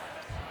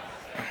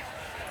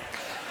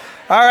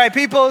All right,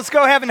 people, let's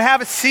go ahead and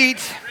have a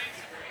seat.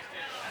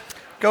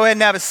 Go ahead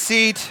and have a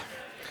seat.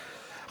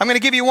 I'm going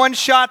to give you one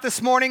shot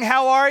this morning.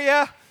 How are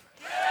you?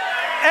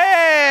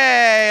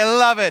 Hey,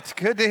 love it.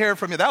 Good to hear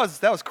from you.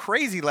 That was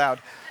crazy loud.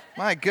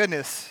 My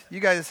goodness. You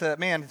guys,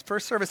 man,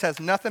 first service has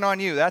nothing on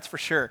you, that's for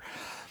sure.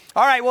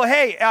 All right, well,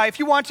 hey, if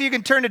you want to, you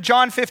can turn to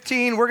John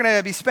 15. We're going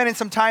to be spending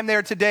some time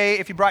there today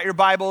if you brought your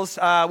Bibles.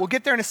 We'll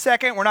get there in a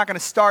second. We're not going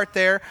to start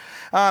there.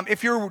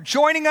 If you're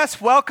joining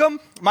us, welcome.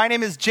 My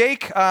name is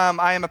Jake.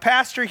 I am a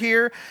pastor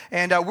here,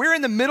 and we're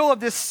in the middle of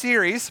this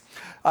series,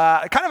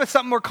 kind of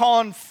something we're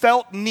calling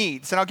Felt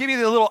Needs. And I'll give you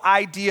the little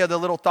idea, the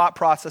little thought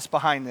process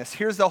behind this.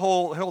 Here's the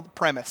whole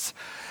premise.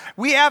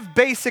 We have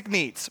basic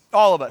needs,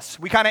 all of us.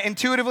 We kind of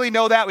intuitively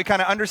know that. We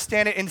kind of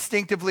understand it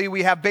instinctively.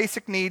 We have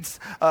basic needs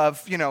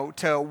of,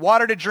 to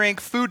water to drink,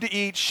 food to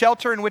eat,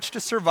 shelter in which to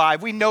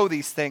survive. We know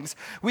these things.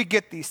 We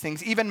get these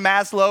things. Even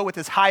Maslow, with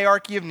his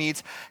hierarchy of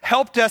needs,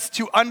 helped us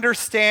to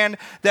understand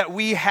that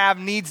we have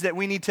needs that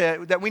we need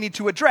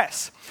to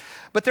address.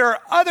 But there are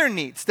other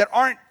needs that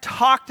aren't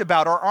talked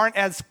about or aren't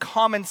as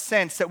common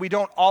sense that we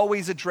don't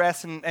always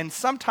address and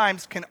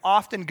sometimes can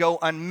often go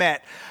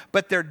unmet,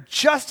 but they're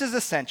just as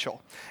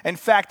essential. In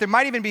fact, they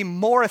might even be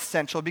more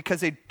essential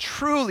because they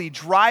truly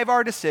drive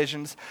our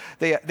decisions.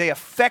 They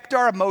affect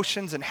our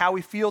emotions and how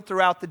we feel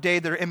throughout the day.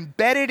 They're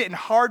embedded and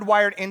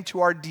hardwired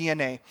into our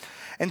DNA.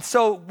 And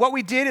so what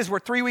we did is we're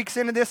 3 weeks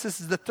into this. This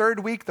is the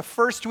third week. The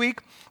first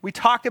week, we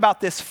talked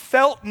about this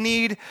felt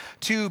need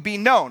to be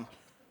known.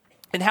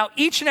 And how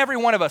each and every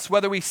one of us,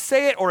 whether we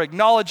say it or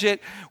acknowledge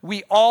it,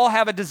 we all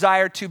have a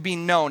desire to be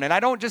known. And I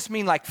don't just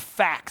mean like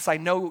facts. I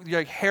know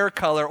your hair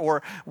color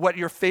or what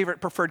your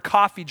favorite preferred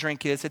coffee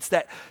drink is. It's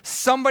that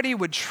somebody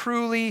would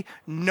truly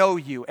know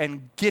you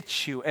and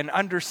get you and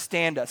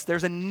understand us.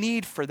 There's a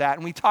need for that.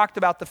 And we talked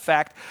about the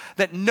fact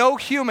that no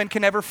human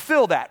can ever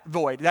fill that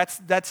void.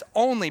 That's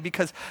only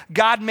because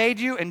God made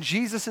you and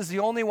Jesus is the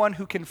only one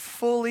who can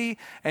fully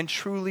and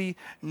truly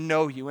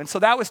know you. And so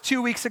that was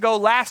 2 weeks ago.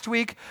 Last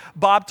week,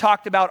 Bob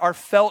talked about our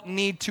felt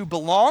need to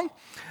belong,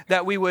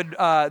 that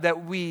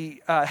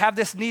we have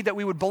this need that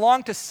we would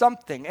belong to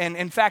something. And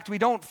in fact, we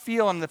don't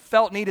feel, and the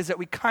felt need is that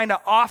we kind of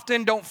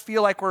often don't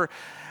feel like we're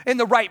in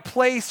the right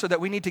place or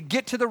that we need to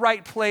get to the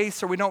right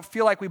place or we don't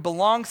feel like we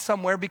belong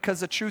somewhere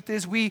because the truth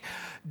is we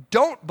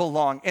don't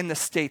belong in the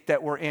state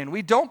that we're in.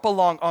 We don't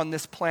belong on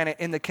this planet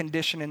in the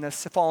condition, in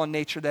this fallen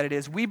nature that it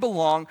is. We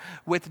belong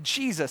with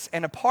Jesus.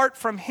 And apart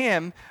from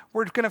him,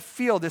 we're going to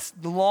feel this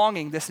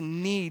longing, this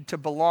need to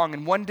belong.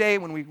 And one day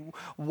when we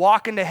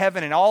walk into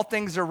heaven and all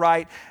things are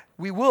right,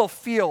 we will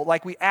feel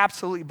like we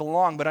absolutely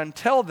belong. But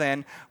until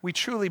then, we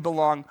truly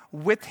belong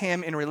with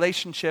him in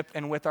relationship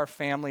and with our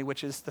family,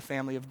 which is the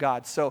family of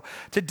God. So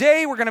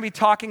today we're going to be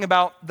talking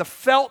about the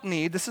felt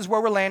need. This is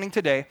where we're landing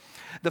today.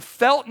 The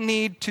felt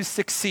need to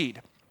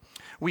succeed.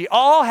 We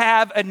all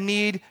have a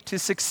need to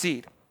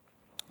succeed.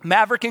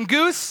 Maverick and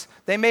Goose,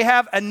 they may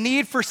have a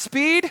need for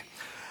speed,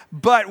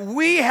 but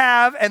we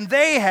have and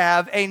they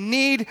have a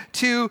need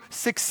to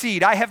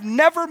succeed. I have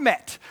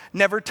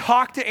never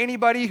talked to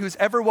anybody who's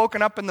ever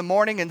woken up in the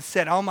morning and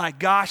said, oh my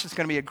gosh, it's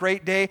going to be a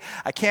great day.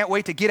 I can't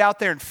wait to get out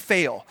there and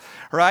fail,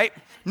 right?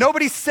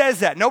 Nobody says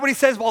that. Nobody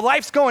says, well,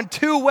 life's going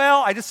too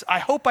well. I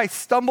hope I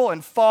stumble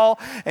and fall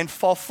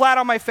flat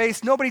on my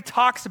face. Nobody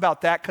talks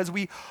about that because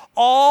we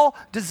all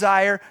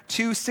desire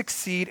to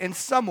succeed in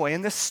some way.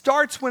 And this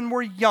starts when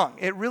we're young.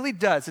 It really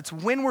does. It's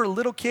when we're a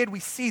little kid we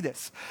see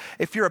this.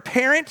 If you're a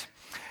parent,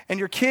 and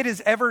your kid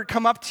has ever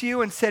come up to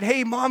you and said,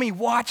 hey, mommy,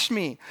 watch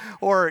me.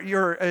 Or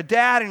you're a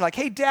dad and you're like,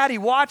 hey, daddy,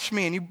 watch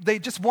me. And they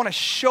just want to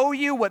show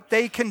you what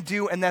they can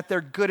do and that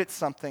they're good at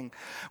something.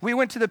 We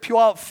went to the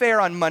Puyallup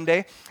Fair on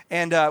Monday.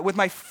 And with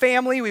my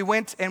family, we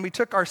went and we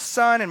took our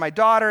son and my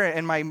daughter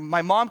and my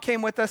mom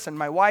came with us and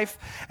my wife.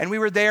 And we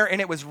were there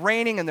and it was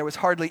raining and there was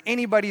hardly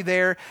anybody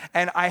there.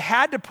 And I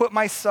had to put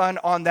my son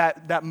on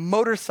that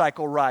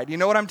motorcycle ride. You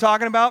know what I'm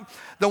talking about?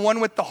 The one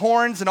with the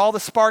horns and all the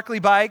sparkly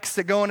bikes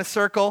that go in a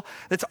circle.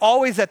 That's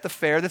always at the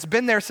fair. That's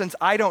been there since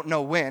I don't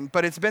know when,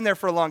 but it's been there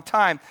for a long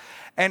time.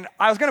 And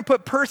I was going to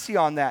put Percy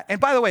on that. And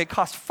by the way, it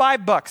cost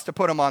 $5 to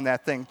put him on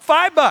that thing.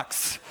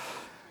 $5.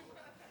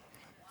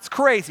 It's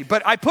crazy.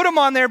 But I put him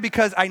on there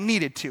because I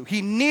needed to.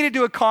 He needed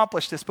to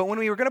accomplish this. But when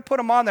we were going to put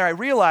him on there, I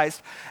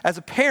realized as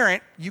a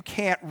parent, you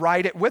can't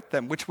ride it with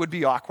them, which would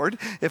be awkward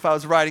if I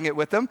was riding it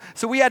with them.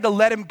 So we had to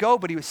let him go,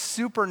 but he was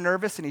super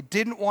nervous and he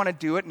didn't want to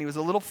do it and he was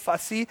a little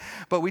fussy.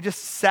 But we just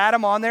sat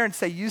him on there and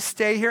say, you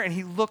stay here. And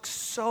he looked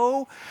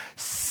so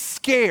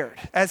scared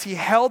as he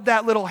held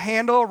that little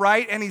handle,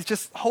 right? And he's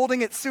just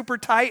holding it super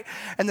tight.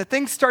 And the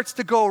thing starts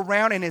to go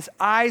around and his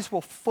eyes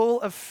were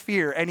full of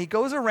fear. And he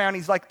goes around,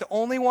 he's like the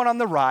only one on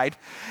the ride.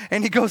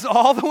 And he goes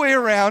all the way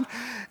around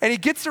and he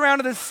gets around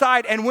to the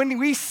side. And when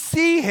we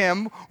see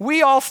him,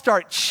 we all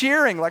start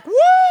cheering like, woo,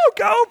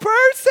 go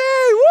Percy,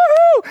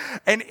 woohoo.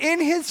 And in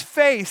his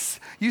face,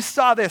 you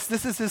saw this.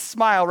 This is his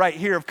smile right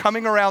here of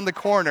coming around the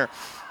corner.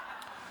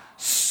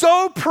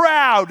 so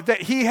proud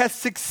that he has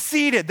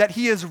succeeded, that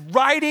he is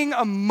riding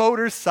a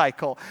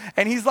motorcycle.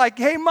 And he's like,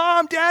 hey,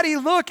 Mom, Daddy,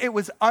 look, it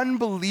was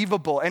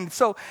unbelievable. And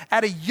so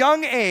at a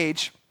young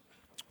age,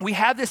 we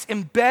have this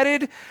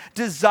embedded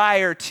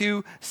desire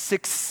to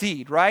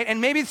succeed, right? And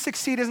maybe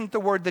succeed isn't the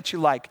word that you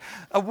like.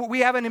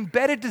 We have an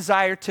embedded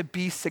desire to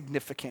be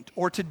significant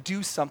or to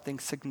do something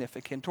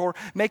significant or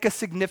make a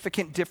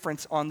significant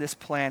difference on this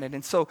planet.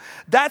 And so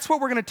that's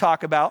what we're going to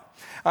talk about.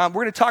 We're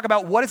going to talk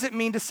about what does it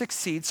mean to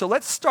succeed. So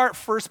let's start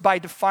first by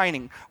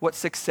defining what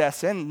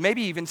success is, and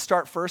maybe even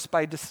start first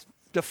by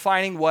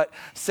defining what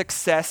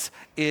success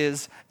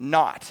is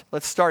not.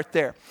 Let's start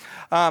there.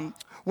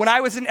 When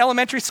I was in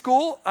elementary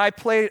school, I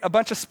played a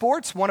bunch of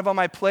sports. One of them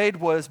I played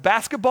was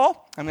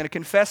basketball. I'm going to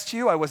confess to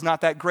you, I was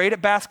not that great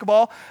at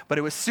basketball, but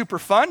it was super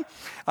fun.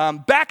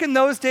 Back in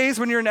those days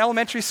when you're in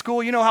elementary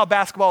school, you know how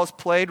basketball is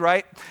played,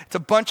 right? It's a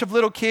bunch of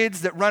little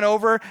kids that run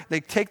over, they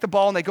take the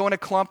ball and they go in a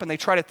clump and they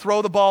try to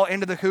throw the ball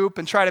into the hoop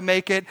and try to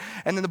make it,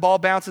 and then the ball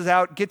bounces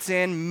out, gets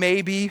in,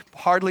 maybe,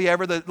 hardly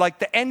ever.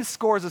 The end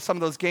scores of some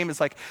of those games is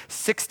like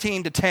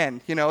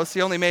 16-10, so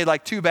you only made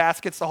like 2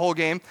 baskets the whole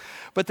game.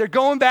 But they're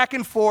going back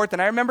and forth,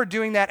 and I remember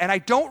doing that, and I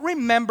don't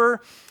remember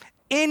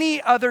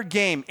any other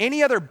game,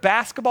 any other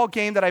basketball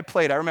game that I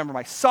played. I remember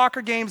my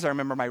soccer games, I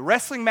remember my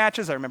wrestling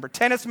matches, I remember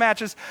tennis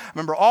matches, I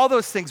remember all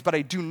those things, but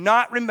I do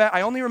not remember,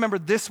 I only remember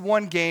this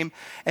one game,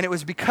 and it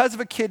was because of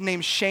a kid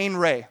named Shane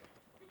Ray.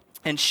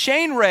 And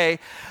Shane Ray,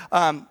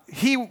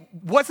 he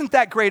wasn't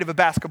that great of a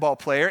basketball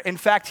player. In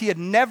fact, he had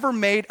never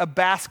made a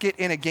basket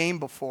in a game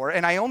before,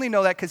 and I only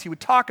know that because he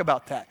would talk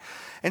about that.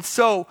 And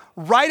so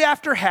right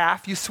after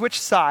half, you switch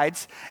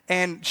sides,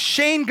 and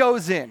Shane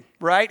goes in,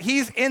 right?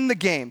 He's in the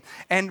game.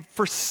 And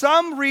for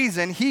some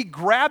reason, he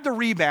grabbed the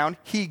rebound,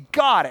 he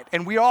got it.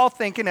 And we're all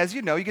thinking, as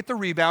you know, you get the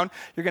rebound,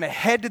 you're going to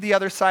head to the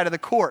other side of the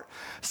court.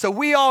 So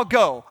we all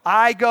go.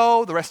 I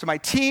go, the rest of my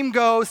team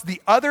goes, the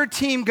other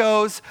team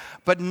goes,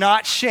 but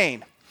not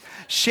Shane.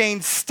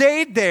 Shane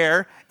stayed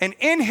there, and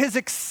in his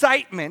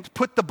excitement,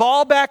 put the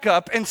ball back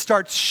up and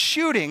starts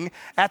shooting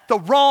at the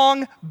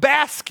wrong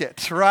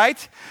basket,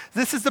 right?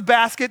 This is the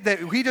basket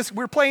that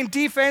we're playing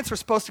defense. We're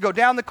supposed to go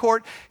down the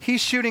court.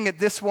 He's shooting at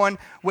this one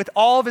with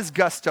all of his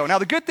gusto. Now,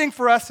 the good thing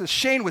for us is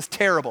Shane was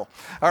terrible,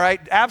 all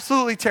right?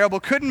 Absolutely terrible.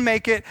 Couldn't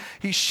make it.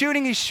 He's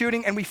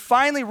shooting, and we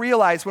finally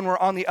realize when we're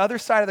on the other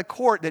side of the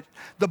court that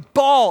the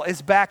ball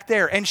is back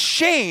there, and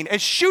Shane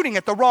is shooting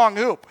at the wrong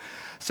hoop.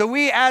 So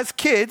we, as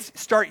kids,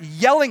 start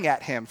yelling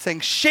at him, saying,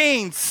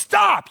 Shane,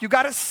 stop, you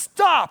gotta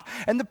stop.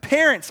 And the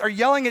parents are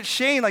yelling at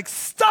Shane, like,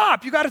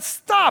 stop, you gotta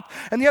stop.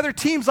 And the other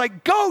team's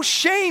like, go,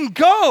 Shane,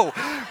 go,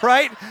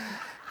 right?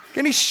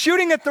 And he's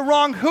shooting at the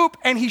wrong hoop,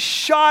 and he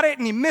shot it,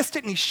 and he missed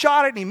it, and he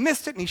shot it, and he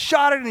missed it, and he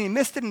shot it, and he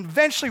missed it, and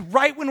eventually,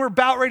 right when we're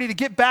about ready to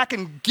get back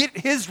and get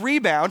his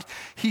rebound,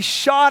 he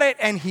shot it,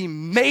 and he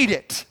made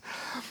it.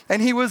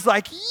 And he was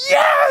like,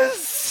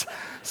 yes!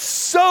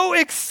 So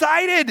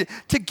excited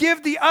to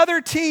give the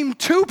other team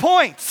 2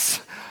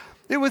 points.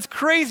 It was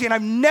crazy, and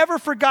I've never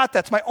forgot that.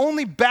 It's my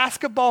only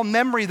basketball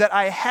memory that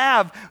I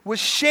have was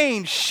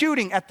Shane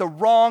shooting at the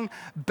wrong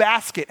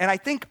basket. And I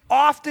think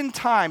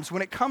oftentimes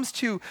when it comes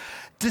to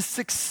the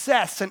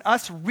success and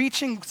us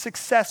reaching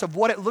success of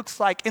what it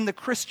looks like in the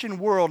Christian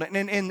world and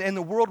in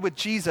the world with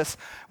Jesus,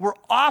 we're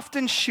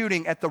often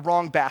shooting at the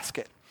wrong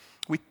basket.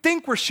 We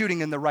think we're shooting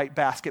in the right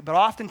basket, but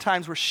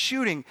oftentimes we're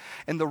shooting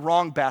in the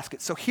wrong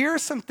basket. So here are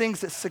some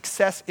things that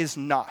success is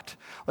not.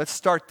 Let's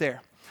start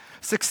there.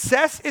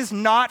 Success is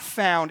not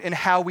found in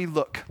how we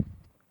look.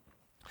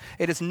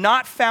 It is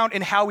not found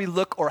in how we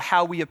look or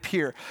how we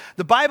appear.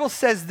 The Bible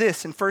says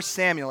this in 1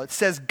 Samuel. It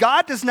says,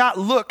 God does not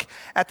look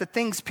at the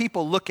things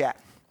people look at.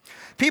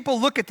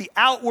 People look at the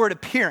outward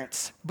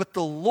appearance, but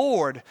the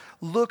Lord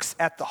looks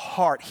at the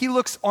heart. He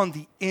looks on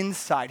the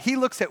inside. He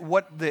looks at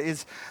what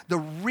is the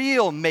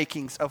real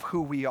makings of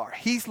who we are.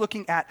 He's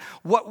looking at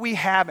what we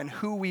have and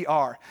who we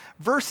are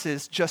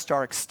versus just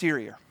our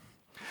exterior.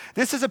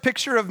 This is a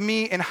picture of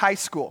me in high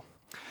school,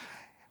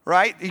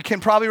 right? You can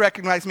probably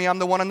recognize me. I'm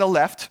the one on the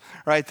left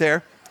right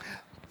there.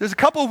 There's a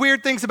couple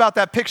weird things about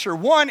that picture.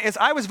 One is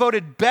I was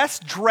voted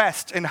best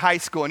dressed in high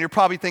school, and you're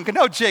probably thinking,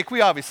 oh, Jake, we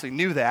obviously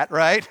knew that,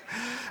 right?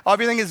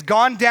 Everything has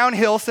gone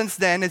downhill since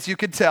then, as you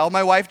could tell.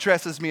 My wife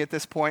dresses me at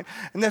this point.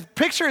 And the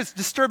picture is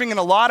disturbing in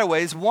a lot of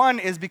ways. One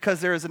is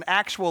because there is an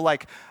actual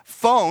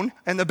phone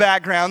in the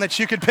background that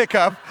you could pick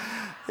up.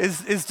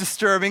 Is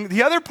disturbing.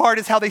 The other part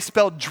is how they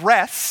spelled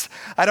dress.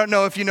 I don't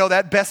know if you know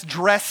that. Best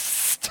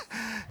dressed.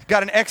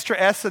 Got an extra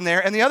S in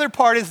there. And the other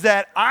part is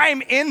that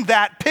I'm in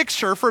that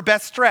picture for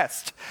best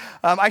dressed.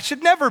 I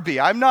should never be.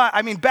 I'm not.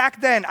 I mean,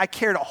 back then, I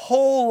cared a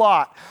whole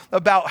lot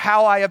about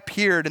how I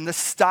appeared and the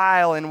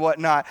style and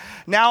whatnot.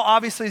 Now,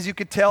 obviously, as you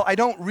could tell, I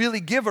don't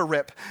really give a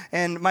rip.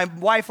 And my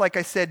wife, like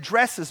I said,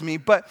 dresses me.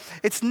 But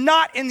it's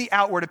not in the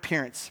outward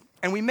appearance.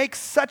 And we make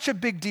such a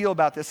big deal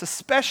about this,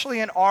 especially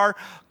in our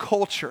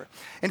culture.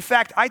 In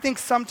fact, I think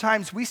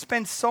sometimes we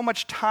spend so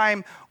much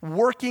time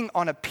working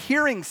on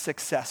appearing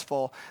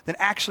successful than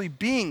actually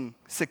being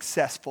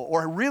successful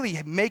or really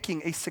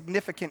making a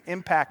significant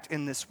impact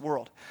in this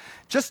world.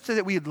 Just so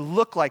that we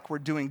look like we're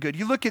doing good.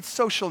 You look at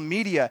social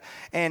media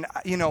and,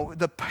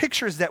 the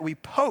pictures that we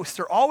post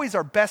are always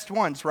our best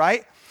ones,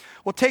 right?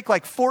 We'll take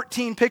like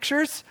 14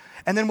 pictures,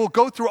 and then we'll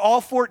go through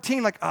all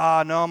 14 like,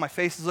 no, my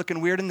face is looking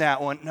weird in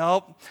that one.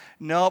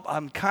 Nope,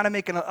 I'm kind of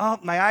making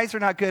my eyes are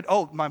not good.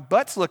 Oh, my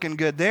butt's looking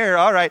good there.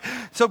 All right.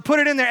 So put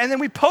it in there, and then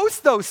we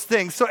post those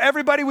things so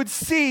everybody would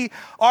see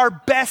our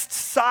best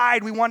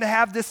side. We want to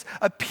have this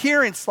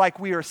appearance like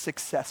we are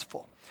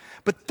successful.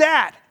 But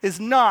that is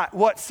not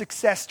what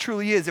success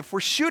truly is. If we're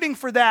shooting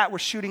for that, we're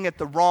shooting at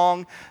the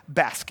wrong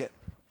basket.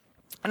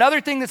 Another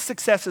thing that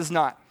success is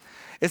not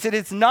is that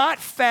it's not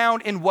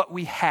found in what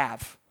we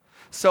have.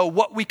 So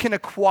what we can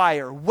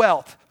acquire,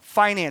 wealth,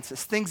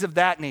 finances, things of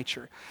that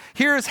nature.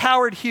 Here's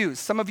Howard Hughes.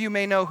 Some of you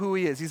may know who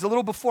he is. He's a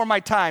little before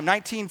my time,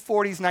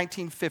 1940s,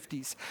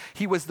 1950s.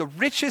 He was the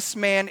richest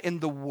man in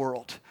the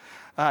world.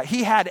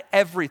 He had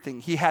everything.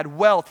 He had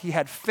wealth. He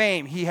had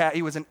fame.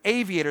 He was an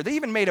aviator. They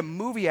even made a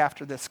movie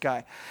after this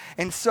guy.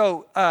 And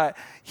so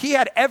he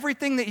had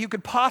everything that you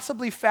could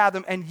possibly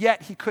fathom, and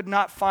yet he could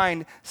not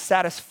find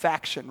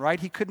satisfaction, right?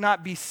 He could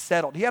not be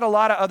settled. He had a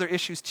lot of other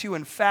issues too.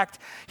 In fact,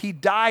 he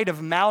died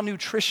of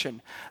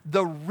malnutrition.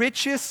 The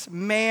richest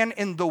man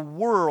in the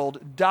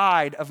world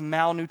died of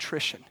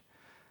malnutrition.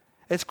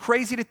 It's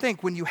crazy to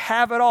think when you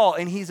have it all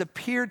and he's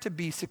appeared to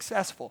be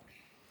successful.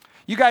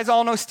 You guys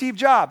all know Steve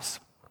Jobs.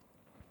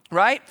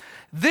 Right?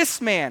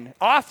 This man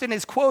often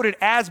is quoted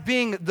as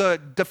being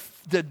the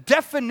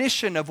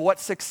definition of what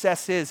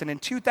success is. And in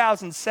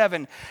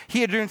 2007,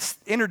 he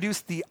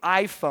introduced the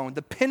iPhone,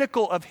 the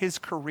pinnacle of his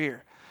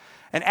career.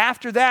 And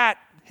after that,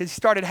 he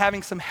started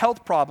having some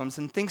health problems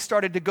and things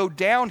started to go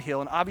downhill,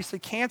 and obviously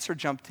cancer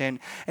jumped in.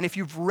 And if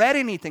you've read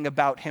anything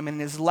about him in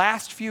his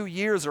last few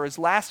years or his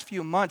last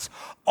few months,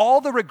 all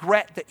the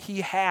regret that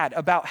he had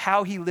about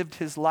how he lived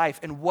his life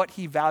and what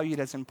he valued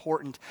as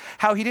important,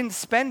 how he didn't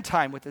spend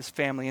time with his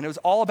family, and it was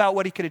all about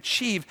what he could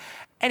achieve,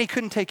 and he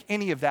couldn't take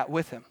any of that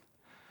with him.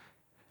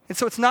 And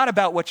so it's not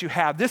about what you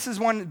have. This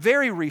is one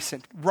very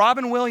recent,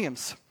 Robin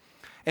Williams.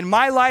 In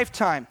my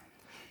lifetime,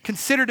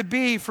 considered to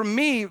be, for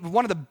me,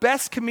 one of the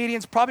best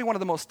comedians, probably one of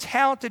the most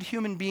talented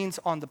human beings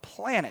on the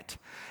planet.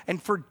 And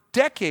for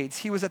decades,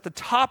 he was at the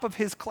top of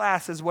his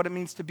class as what it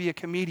means to be a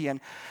comedian.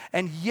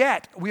 And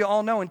yet, we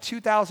all know in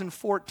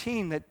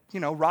 2014 that,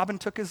 Robin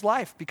took his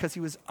life because he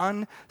was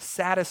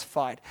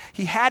unsatisfied.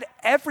 He had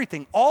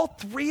everything. All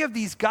three of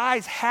these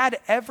guys had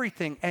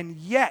everything, and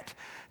yet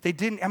they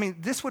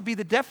didn't. This would be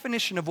the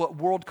definition of what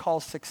world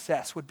calls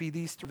success, would be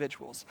these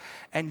individuals.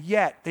 And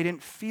yet, they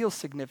didn't feel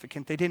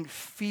significant. They didn't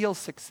feel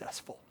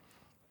successful.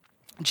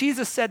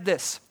 Jesus said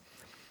this.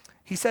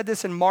 He said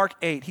this in Mark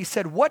 8. He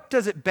said, "What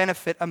does it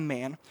benefit a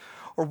man,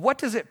 or what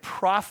does it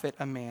profit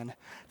a man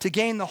to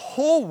gain the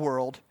whole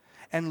world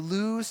and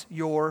lose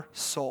your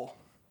soul?"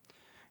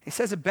 He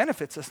says it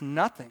benefits us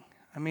nothing.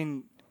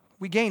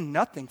 We gain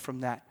nothing from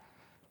that.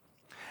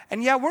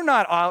 And yeah, we're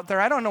not out there.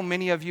 I don't know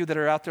many of you that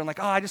are out there and like,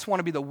 I just want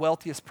to be the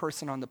wealthiest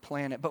person on the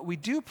planet. But we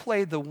do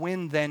play the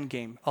win-then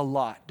game a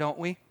lot, don't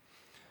we?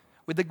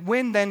 With the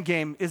win-then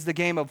game is the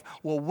game of,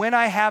 well, when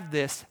I have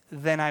this,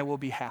 then I will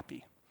be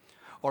happy.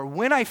 Or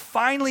when I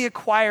finally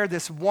acquire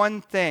this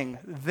one thing,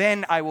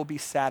 then I will be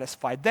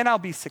satisfied. Then I'll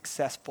be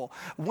successful.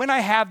 When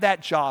I have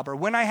that job, or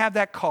when I have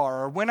that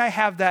car, or when I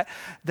have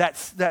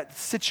that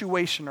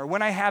situation, or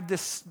when I have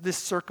this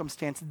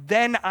circumstance,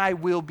 then I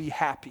will be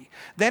happy.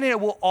 Then it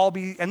will all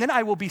be, and then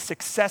I will be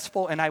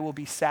successful and I will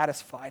be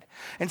satisfied.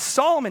 And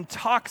Solomon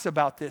talks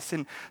about this.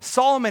 And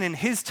Solomon in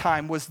his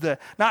time was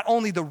not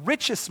only the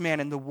richest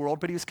man in the world,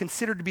 but he was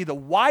considered to be the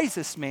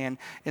wisest man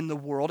in the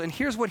world. And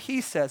here's what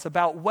he says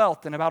about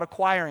wealth and about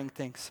acquiring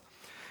things.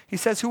 He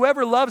says,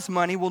 "Whoever loves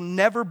money will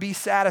never be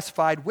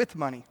satisfied with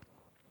money.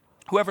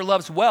 Whoever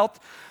loves wealth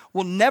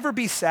will never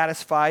be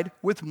satisfied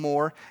with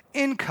more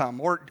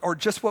income," or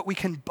just what we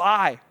can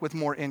buy with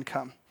more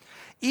income.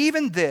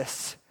 "Even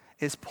this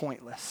is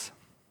pointless."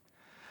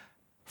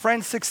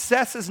 Friends,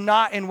 success is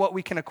not in what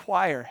we can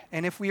acquire.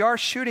 And if we are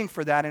shooting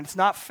for that and it's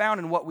not found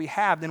in what we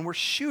have, then we're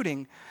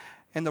shooting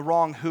in the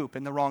wrong hoop,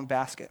 in the wrong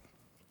basket.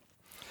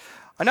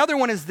 Another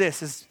one is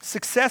this,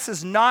 success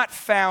is not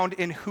found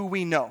in who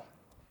we know,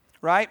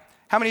 right?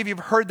 How many of you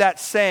have heard that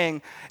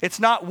saying, it's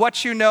not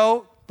what you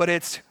know, but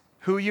it's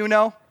who you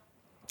know?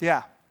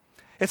 Yeah,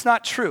 it's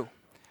not true.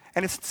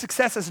 And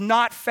success is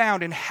not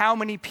found in how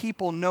many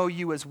people know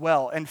you as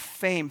well. And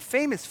fame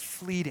is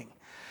fleeting.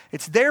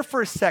 It's there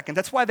for a second.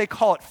 That's why they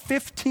call it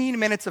 15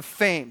 minutes of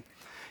fame.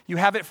 You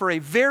have it for a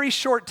very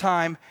short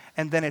time,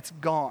 and then it's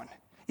gone.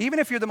 Even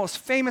if you're the most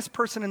famous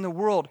person in the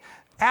world,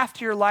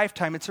 after your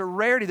lifetime, it's a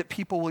rarity that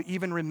people will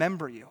even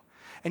remember you.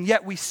 And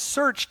yet we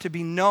search to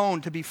be known,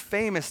 to be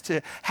famous,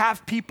 to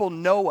have people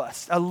know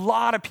us, a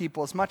lot of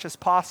people, as much as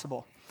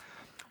possible.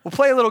 We'll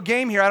play a little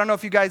game here. I don't know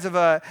if you guys have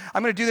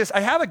I'm going to do this. I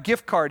have a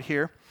gift card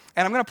here.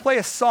 And I'm going to play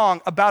a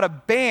song about a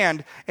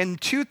band in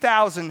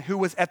 2000 who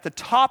was at the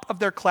top of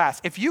their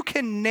class. If you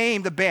can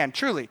name the band,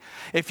 truly,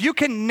 if you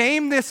can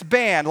name this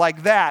band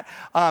like that,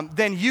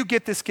 then you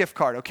get this gift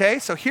card, okay?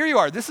 So here you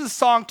are. This is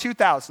song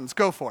 2000s.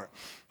 Go for it.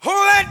 Who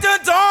let the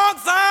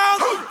dogs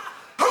out?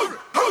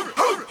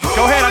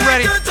 Go ahead, I'm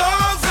ready.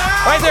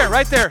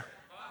 Right there.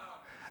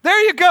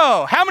 There you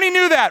go. How many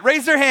knew that?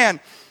 Raise their hand.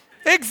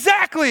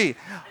 Exactly.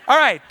 All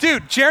right,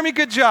 dude, Jeremy,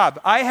 good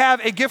job. I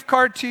have a gift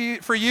card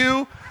for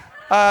you.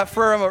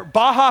 For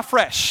Baja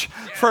Fresh,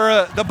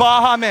 for the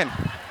Baja Men.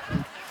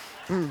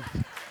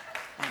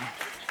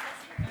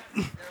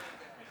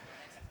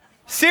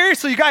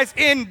 Seriously, you guys,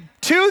 in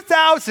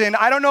 2000,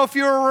 I don't know if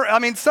you were,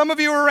 some of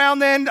you were around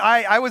then.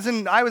 I was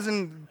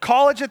in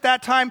college at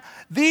that time.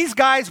 These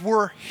guys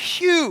were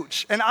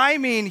huge, and I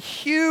mean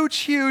huge,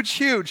 huge,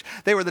 huge.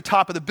 They were the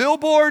top of the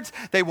billboards.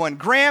 They won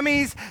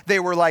Grammys.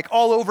 They were like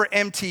all over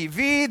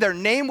MTV. Their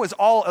name was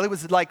it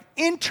was like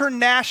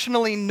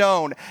internationally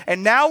known.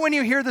 And now when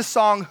you hear the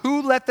song,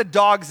 Who Let the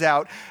Dogs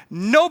Out,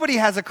 nobody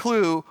has a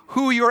clue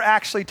who you're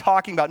actually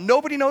talking about.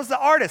 Nobody knows the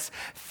artist.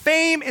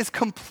 Fame is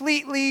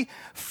completely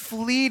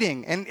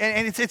fleeting, and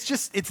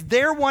it's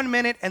there 1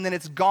 minute and then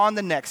it's gone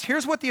the next.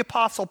 Here's what the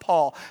Apostle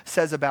Paul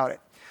says about it.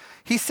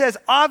 He says,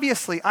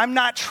 obviously, I'm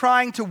not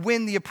trying to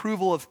win the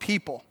approval of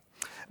people,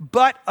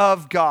 but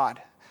of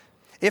God.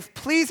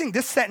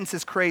 This sentence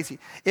is crazy.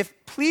 If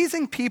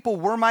pleasing people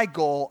were my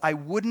goal, I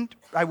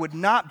would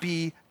not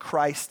be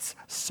Christ's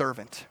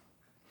servant.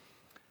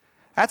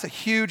 That's a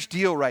huge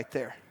deal right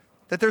there,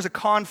 that there's a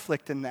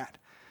conflict in that,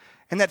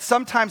 and that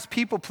sometimes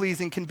people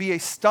pleasing can be a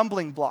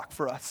stumbling block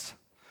for us.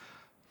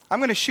 I'm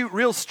going to shoot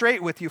real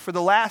straight with you. For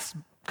the last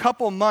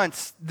couple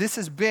months, this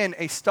has been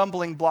a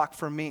stumbling block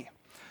for me.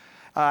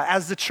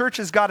 As the church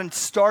has gotten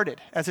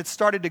started, as it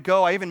started to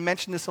go, I even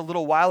mentioned this a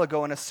little while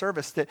ago in a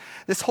service, that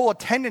this whole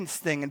attendance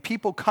thing and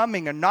people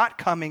coming or not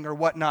coming or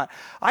whatnot,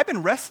 I've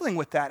been wrestling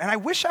with that. And I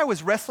wish I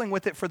was wrestling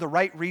with it for the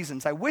right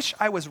reasons. I wish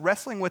I was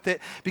wrestling with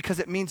it because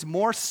it means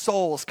more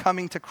souls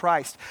coming to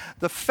Christ.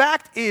 The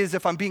fact is,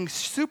 if I'm being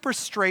super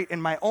straight in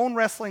my own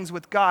wrestlings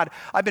with God,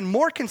 I've been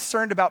more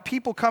concerned about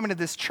people coming to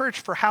this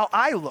church for how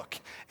I look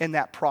in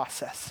that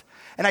process.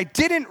 And I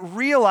didn't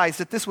realize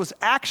that this was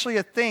actually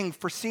a thing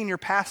for senior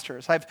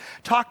pastors. I've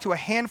talked to a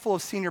handful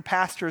of senior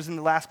pastors in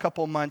the last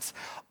couple of months.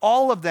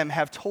 All of them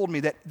have told me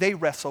that they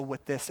wrestle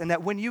with this, and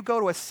that when you go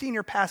to a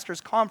senior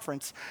pastors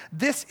conference,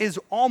 this is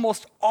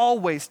almost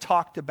always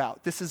talked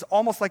about. This is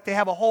almost like they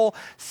have a whole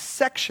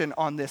section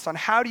on this, on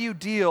how do you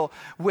deal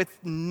with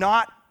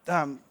not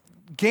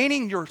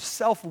gaining your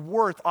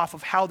self-worth off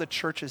of how the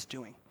church is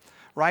doing.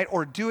 Right?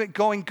 Or do it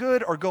going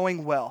good or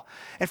going well.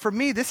 And for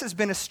me, this has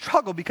been a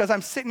struggle because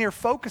I'm sitting here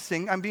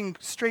focusing, I'm being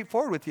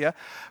straightforward with you,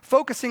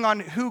 focusing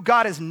on who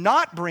God is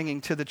not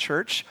bringing to the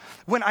church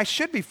when I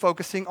should be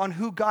focusing on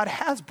who God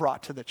has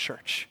brought to the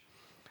church.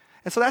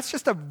 And so that's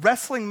just a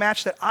wrestling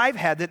match that I've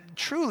had, that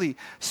truly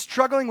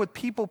struggling with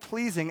people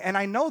pleasing. And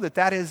I know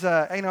that is,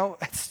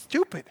 it's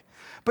stupid.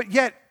 But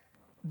yet,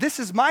 this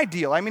is my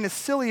deal. As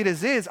silly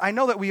as it is, I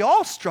know that we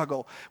all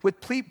struggle with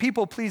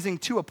people pleasing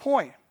to a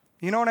point.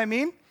 You know what I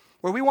mean?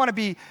 Where we want to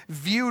be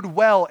viewed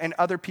well in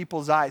other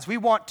people's eyes. We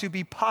want to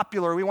be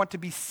popular. We want to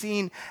be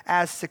seen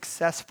as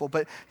successful.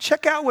 But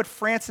check out what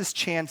Francis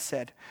Chan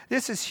said.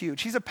 This is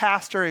huge. He's a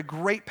pastor, a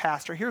great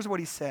pastor. Here's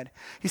what he said.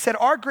 He said,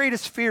 our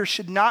greatest fear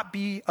should not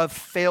be of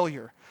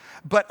failure,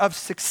 but of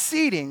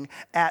succeeding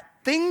at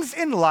things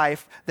in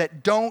life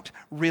that don't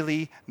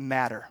really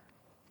matter.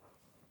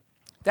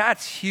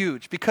 That's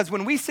huge, because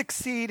when we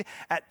succeed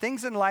at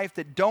things in life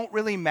that don't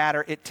really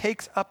matter, it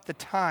takes up the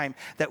time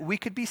that we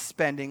could be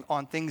spending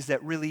on things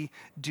that really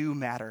do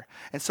matter.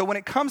 And so when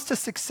it comes to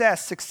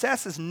success,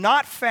 success is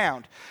not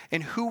found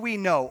in who we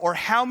know or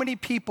how many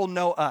people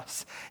know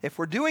us. If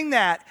we're doing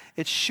that,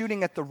 it's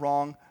shooting at the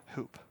wrong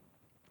hoop.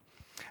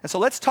 And so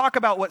let's talk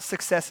about what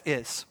success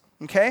is,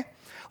 okay?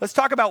 Let's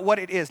talk about what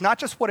it is, not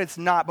just what it's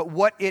not, but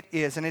what it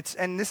is.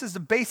 And this is the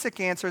basic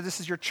answer.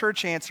 This is your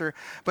church answer.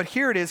 But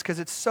here it is, because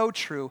it's so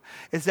true,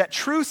 is that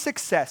true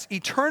success,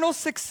 eternal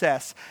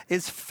success,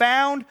 is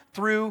found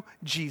through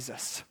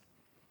Jesus.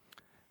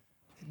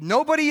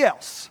 Nobody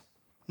else,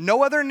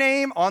 no other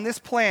name on this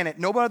planet,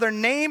 no other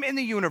name in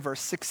the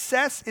universe.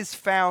 Success is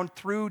found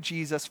through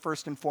Jesus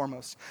first and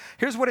foremost.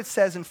 Here's what it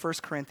says in 1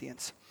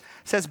 Corinthians.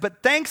 It says,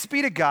 but thanks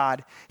be to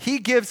God, he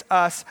gives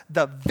us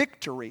the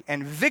victory.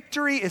 And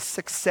victory is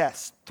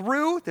success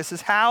through, this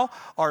is how,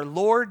 our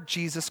Lord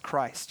Jesus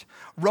Christ.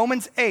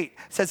 Romans 8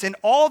 says, in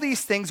all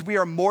these things we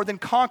are more than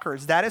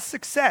conquerors. That is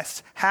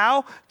success.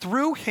 How?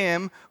 Through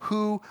him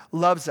who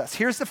loves us.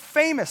 Here's the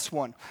famous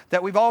one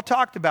that we've all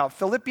talked about.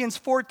 Philippians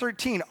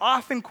 4:13,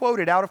 often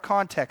quoted out of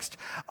context.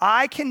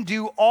 I can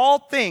do all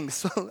things,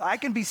 so I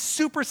can be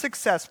super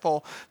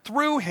successful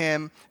through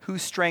him who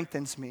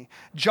strengthens me.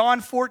 John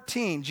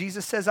 14,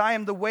 Jesus says, I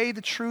am the way,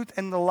 the truth,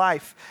 and the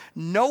life.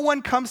 No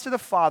one comes to the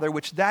Father,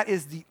 which that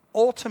is the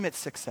ultimate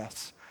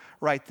success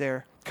right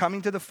there,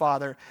 coming to the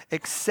Father,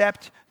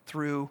 except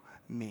through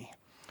me.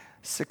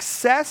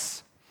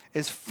 Success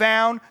is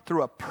found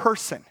through a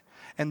person.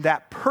 And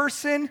that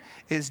person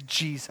is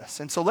Jesus.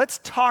 And so let's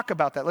talk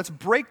about that. Let's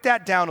break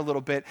that down a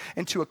little bit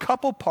into a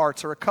couple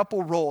parts or a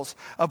couple roles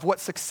of what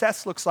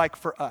success looks like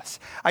for us.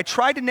 I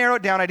tried to narrow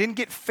it down. I didn't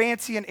get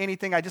fancy in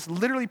anything. I just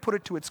literally put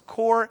it to its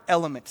core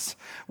elements.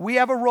 We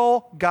have a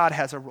role. God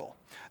has a role.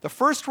 The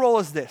first role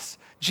is this,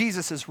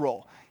 Jesus'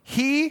 role.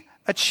 He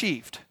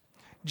achieved.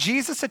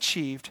 Jesus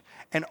achieved.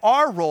 And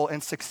our role in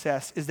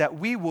success is that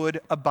we would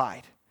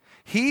abide.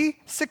 He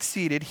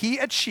succeeded. He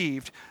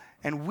achieved.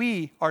 And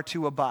we are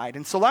to abide.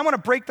 And so I want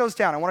to break those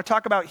down. I want to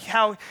talk about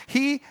how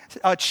he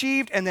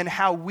achieved and then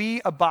how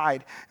we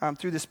abide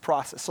through this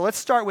process. So let's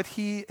start with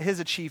his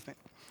achievement.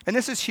 And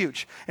this is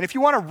huge. And if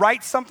you want to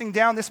write something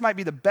down, this might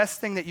be the best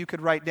thing that you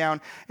could write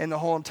down in the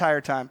whole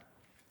entire time.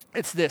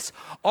 It's this.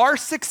 Our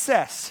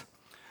success,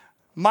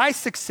 my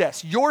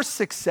success, your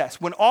success,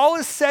 when all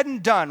is said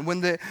and done,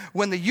 when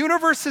the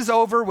universe is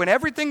over, when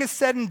everything is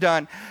said and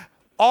done,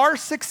 our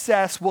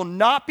success will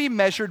not be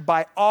measured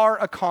by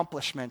our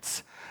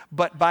accomplishments,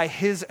 but by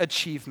his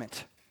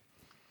achievement.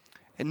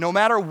 And no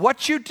matter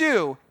what you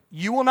do,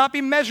 you will not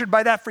be measured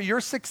by that for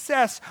your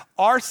success.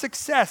 Our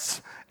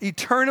success,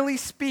 eternally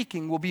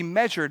speaking, will be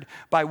measured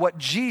by what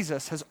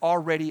Jesus has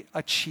already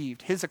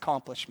achieved, his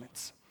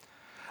accomplishments.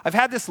 I've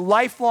had this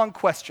lifelong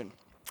question,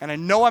 and I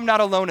know I'm not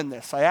alone in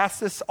this. I ask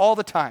this all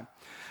the time.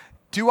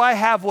 Do I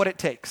have what it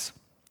takes?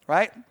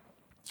 Right?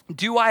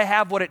 Do I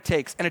have what it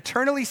takes? And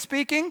eternally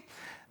speaking,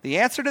 the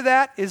answer to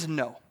that is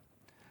no.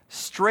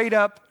 Straight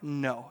up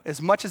no.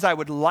 As much as I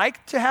would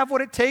like to have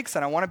what it takes,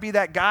 and I want to be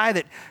that guy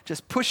that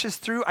just pushes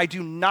through, I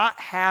do not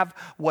have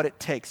what it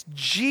takes.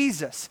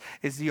 Jesus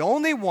is the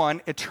only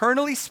one,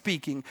 eternally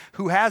speaking,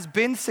 who has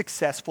been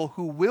successful,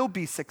 who will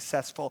be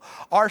successful.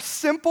 Our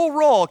simple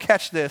role,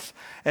 catch this,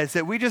 is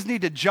that we just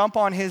need to jump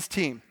on his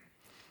team,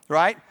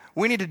 right?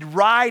 We need to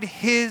ride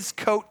his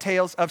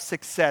coattails of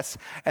success.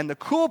 And the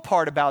cool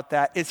part about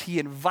that is he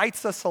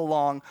invites us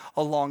along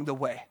the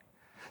way.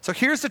 So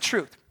here's the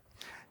truth.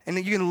 And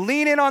you can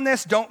lean in on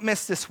this, don't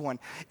miss this one.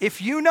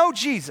 If you know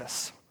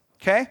Jesus,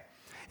 okay,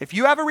 if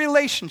you have a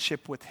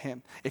relationship with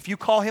him, if you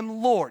call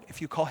him Lord, if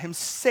you call him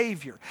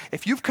Savior,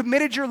 if you've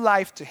committed your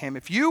life to him,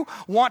 if you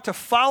want to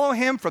follow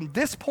him from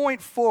this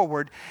point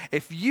forward,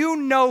 if you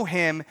know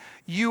him,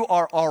 you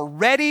are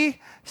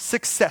already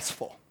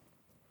successful.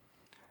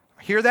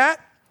 Hear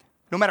that?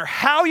 No matter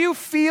how you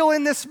feel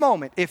in this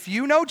moment, if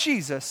you know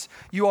Jesus,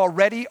 you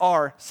already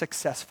are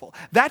successful.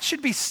 That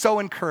should be so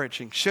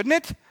encouraging, shouldn't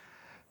it?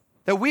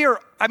 That we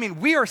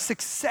are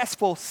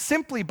successful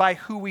simply by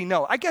who we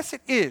know. I guess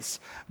it is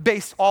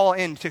based all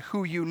into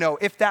who you know,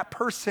 if that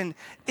person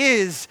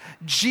is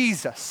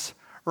Jesus,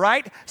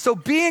 right? So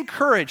be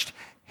encouraged.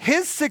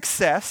 His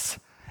success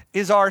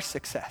is our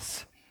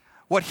success.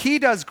 What he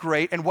does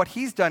great and what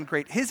he's done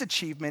great, his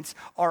achievements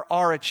are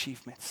our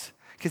achievements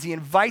because he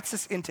invites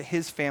us into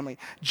his family.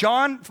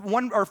 1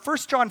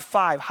 John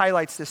 5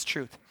 highlights this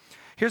truth.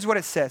 Here's what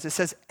it says. It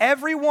says,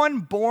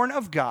 everyone born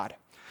of God.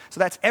 So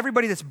that's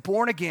everybody that's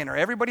born again or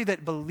everybody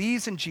that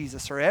believes in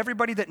Jesus or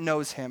everybody that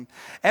knows him.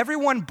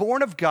 Everyone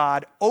born of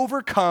God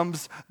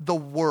overcomes the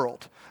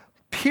world.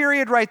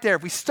 Period right there.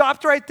 If we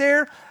stopped right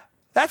there,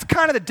 that's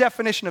kind of the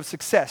definition of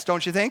success,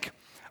 don't you think?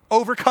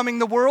 Overcoming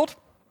the world,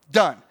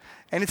 done.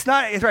 And it's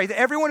right.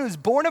 Everyone who's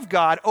born of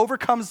God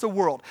overcomes the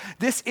world.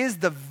 This is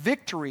the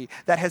victory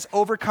that has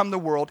overcome the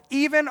world,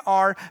 even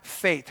our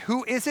faith.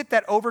 Who is it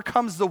that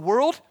overcomes the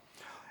world?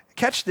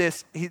 Catch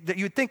this, that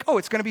you'd think, oh,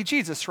 it's going to be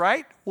Jesus,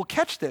 right? Well,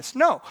 catch this.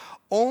 No,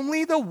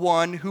 only the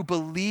one who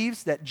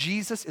believes that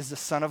Jesus is the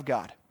Son of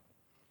God.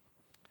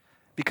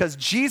 Because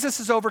Jesus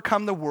has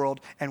overcome the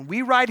world and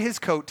we ride his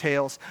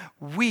coattails,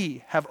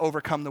 we have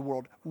overcome the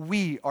world.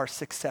 We are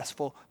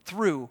successful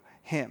through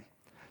him.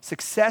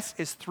 Success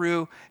is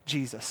through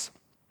Jesus.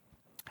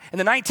 In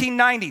the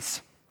 1990s,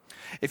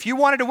 if you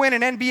wanted to win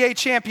an NBA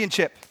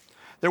championship,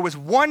 there was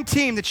one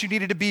team that you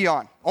needed to be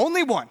on,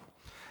 only one.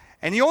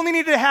 And you only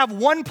needed to have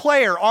one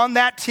player on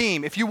that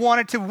team if you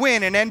wanted to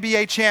win an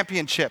NBA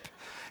championship.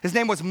 His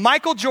name was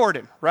Michael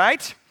Jordan,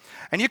 right?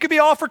 And you could be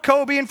all for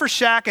Kobe and for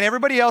Shaq and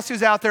everybody else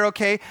who's out there,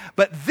 okay?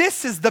 But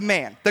this is the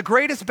man, the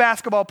greatest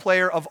basketball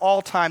player of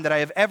all time that I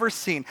have ever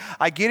seen.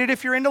 I get it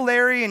if you're into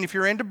Larry and if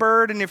you're into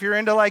Bird and if you're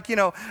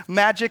into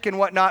Magic and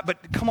whatnot,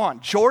 but come on,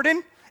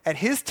 Jordan, at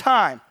his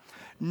time,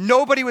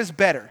 nobody was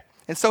better.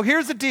 And so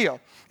here's the deal.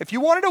 If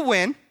you wanted to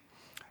win,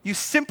 you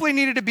simply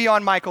needed to be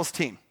on Michael's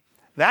team.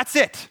 That's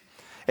it.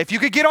 If you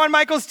could get on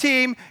Michael's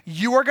team,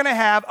 you are going to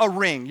have a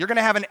ring. You're going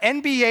to have an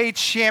NBA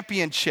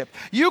championship.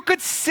 You could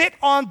sit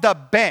on the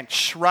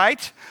bench,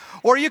 right?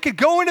 Or you could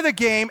go into the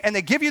game and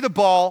they give you the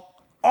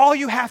ball. All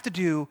you have to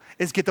do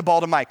is get the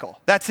ball to Michael.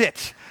 That's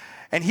it.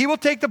 And he will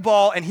take the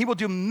ball and he will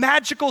do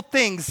magical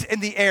things in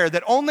the air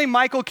that only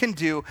Michael can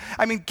do.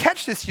 I mean,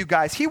 catch this, you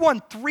guys. He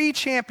won 3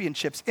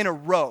 championships in a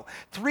row,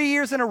 3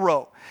 years in a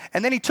row.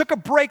 And then he took a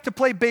break to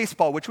play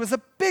baseball, which was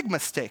a big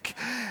mistake.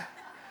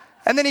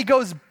 And then he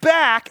goes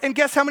back, and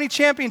guess how many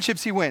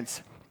championships he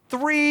wins?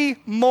 3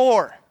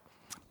 more.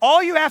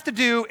 All you have to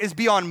do is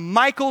be on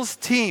Michael's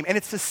team. And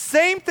it's the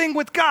same thing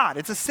with God.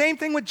 It's the same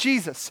thing with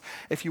Jesus.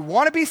 If you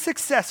want to be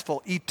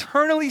successful,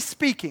 eternally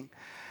speaking,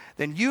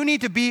 then you need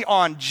to be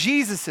on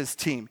Jesus'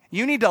 team.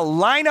 You need to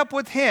line up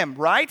with him,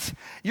 right?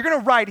 You're going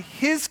to ride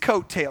his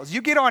coattails.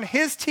 You get on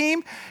his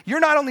team, you're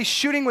not only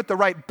shooting with the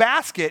right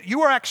basket,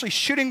 you are actually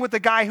shooting with the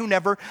guy who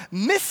never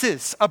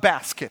misses a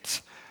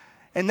basket.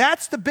 And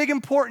that's the big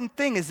important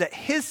thing, is that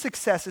his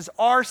success is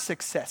our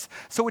success.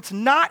 So it's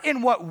not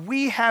in what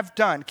we have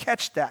done.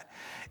 Catch that.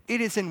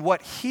 It is in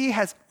what he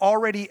has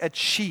already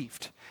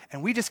achieved.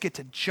 And we just get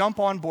to jump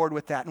on board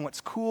with that. And what's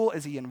cool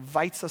is he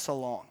invites us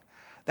along.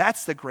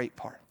 That's the great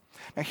part.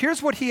 Now,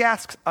 here's what he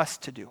asks us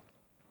to do,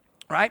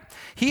 right?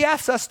 He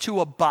asks us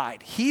to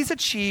abide. He's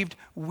achieved,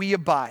 we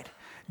abide.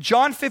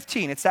 John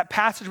 15, it's that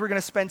passage we're going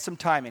to spend some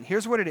time in.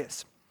 Here's what it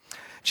is.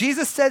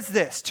 Jesus says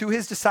this to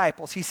his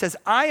disciples. He says,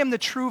 I am the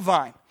true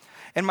vine,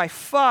 and my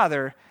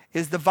Father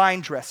is the vine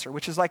dresser,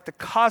 which is like the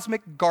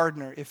cosmic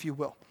gardener, if you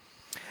will.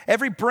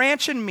 Every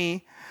branch in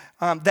me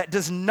that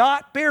does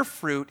not bear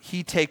fruit,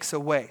 he takes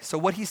away. So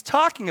what he's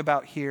talking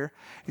about here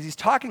is he's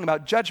talking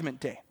about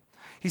Judgment Day.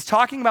 He's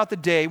talking about the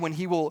day when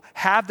he will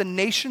have the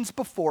nations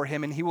before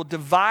him and he will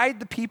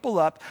divide the people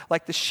up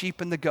like the sheep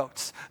and the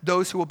goats.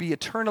 Those who will be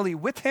eternally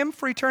with him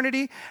for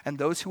eternity and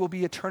those who will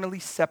be eternally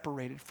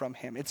separated from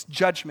him. It's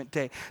Judgment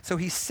Day. So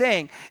he's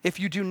saying, if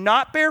you do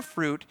not bear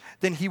fruit,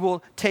 then he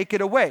will take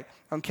it away,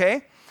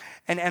 okay?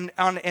 And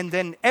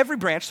then every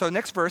branch, so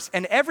next verse,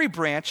 and every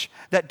branch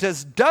that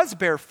does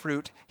bear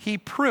fruit, he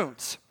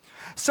prunes.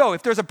 So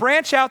if there's a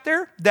branch out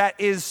there that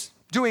is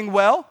doing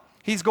well,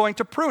 he's going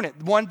to prune it.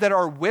 One that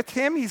are with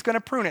him, he's going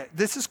to prune it.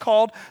 This is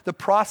called the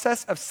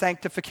process of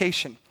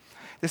sanctification.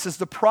 This is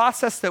the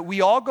process that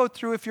we all go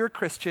through if you're a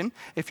Christian,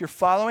 if you're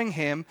following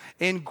him,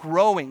 in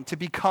growing to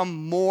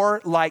become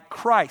more like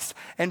Christ.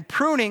 And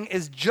pruning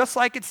is just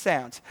like it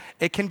sounds.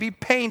 It can be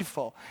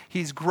painful.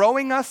 He's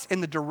growing us in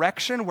the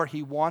direction where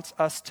he wants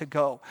us to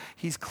go.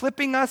 He's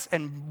clipping us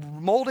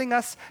and molding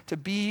us to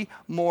be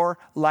more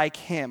like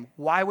him.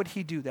 Why would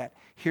he do that?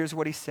 Here's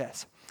what he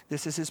says.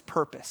 This is his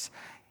purpose.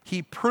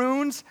 He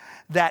prunes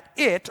that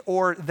it,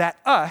 or that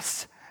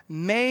us,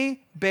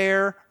 may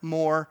bear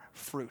more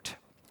fruit.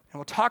 And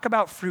we'll talk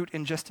about fruit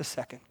in just a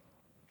second.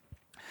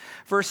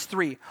 Verse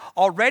 3,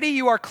 already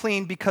you are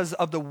clean because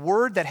of the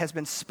word that has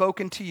been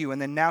spoken to you. And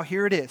then now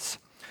here it is.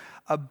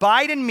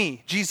 Abide in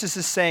me. Jesus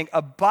is saying,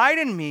 abide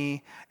in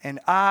me and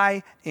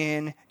I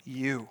in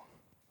you.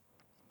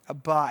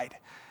 Abide.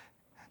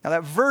 Now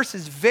that verse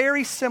is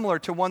very similar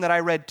to one that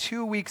I read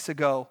 2 weeks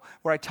ago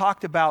where I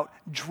talked about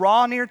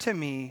draw near to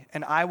me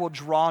and I will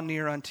draw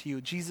near unto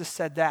you. Jesus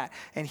said that.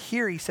 And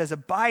here he says,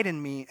 abide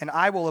in me and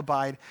I will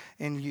abide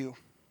in you.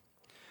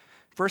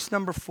 Verse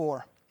number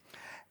 4,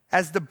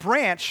 as the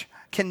branch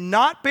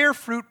cannot bear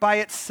fruit by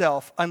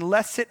itself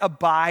unless it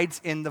abides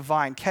in the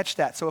vine. Catch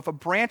that. So if a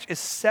branch is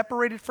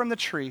separated from the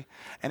tree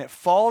and it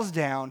falls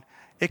down,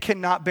 it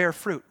cannot bear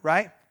fruit,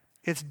 right?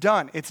 It's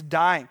done. It's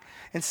dying.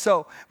 And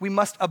so we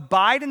must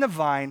abide in the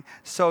vine.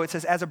 So it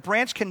says, as a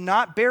branch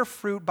cannot bear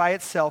fruit by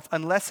itself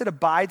unless it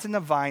abides in the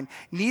vine,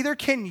 neither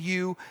can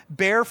you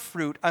bear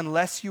fruit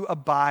unless you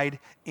abide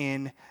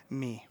in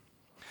me.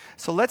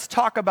 So let's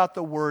talk about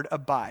the word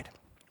abide.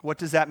 What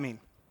does that mean?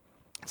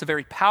 It's a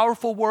very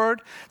powerful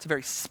word. It's a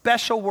very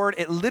special word.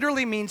 It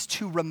literally means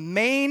to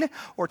remain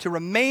or to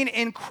remain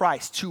in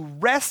Christ, to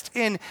rest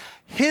in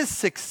his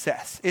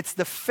success. It's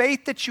the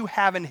faith that you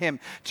have in him,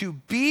 to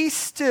be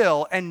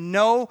still and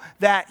know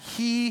that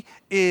he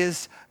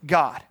is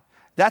God.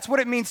 That's what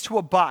it means to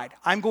abide.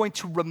 I'm going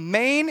to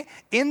remain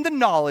in the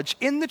knowledge,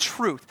 in the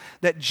truth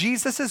that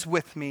Jesus is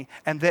with me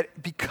and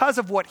that because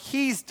of what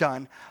he's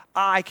done,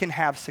 I can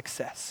have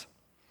success.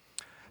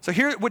 So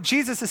here, what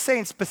Jesus is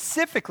saying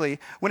specifically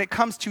when it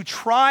comes to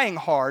trying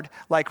hard,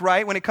 like,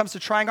 right, when it comes to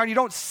trying hard, you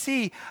don't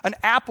see an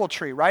apple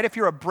tree, right? If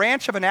you're a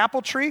branch of an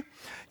apple tree,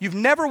 you've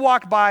never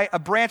walked by a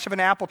branch of an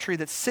apple tree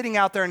that's sitting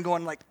out there and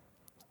going like,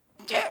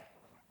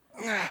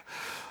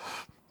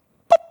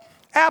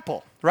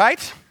 apple,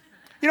 right?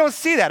 You don't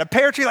see that. A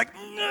pear tree like,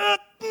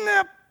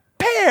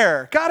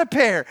 pear, got a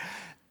pear.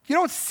 You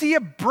don't see a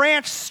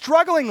branch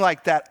struggling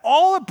like that.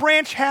 All a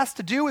branch has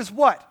to do is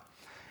what?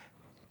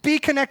 Be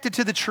connected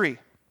to the tree.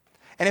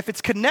 And if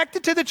it's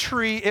connected to the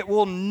tree, it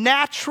will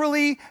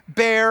naturally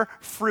bear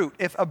fruit.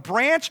 If a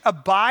branch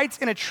abides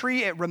in a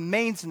tree, it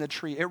remains in the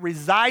tree. It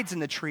resides in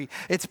the tree.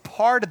 It's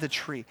part of the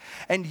tree.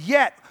 And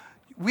yet,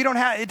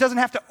 it doesn't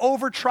have to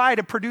over-try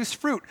to produce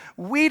fruit.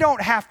 We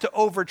don't have to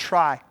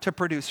over-try to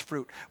produce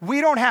fruit. We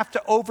don't have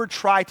to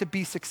over-try to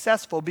be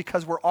successful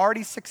because we're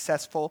already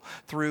successful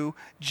through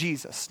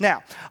Jesus.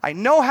 Now, I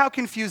know how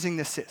confusing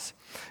this is.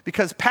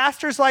 Because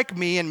pastors like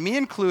me, and me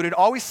included,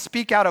 always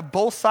speak out of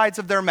both sides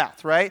of their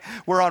mouth, right?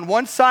 Where on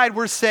one side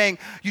we're saying,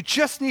 you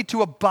just need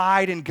to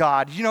abide in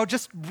God. You know,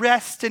 just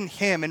rest in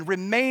him and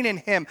remain in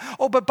him.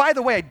 Oh, but by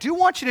the way, I do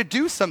want you to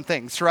do some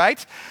things,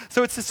 right?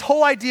 So it's this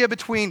whole idea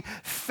between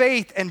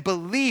faith faith and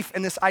belief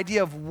and this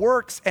idea of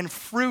works and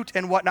fruit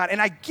and whatnot.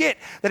 And I get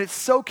that it's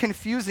so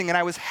confusing. And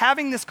I was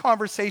having this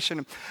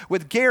conversation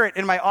with Garrett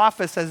in my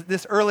office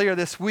earlier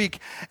this week,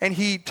 and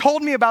he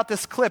told me about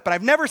this clip. And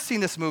I've never seen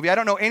this movie. I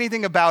don't know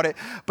anything about it.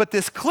 But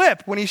this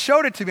clip, when he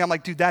showed it to me, I'm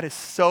like, dude, that is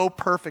so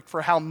perfect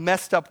for how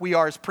messed up we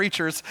are as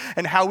preachers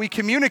and how we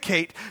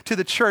communicate to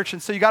the church.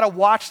 And so you got to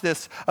watch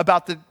this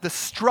about the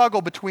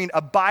struggle between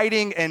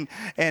abiding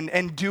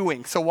and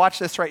doing. So watch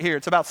this right here.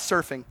 It's about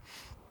surfing.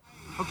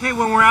 Okay,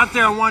 when we're out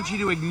there, I want you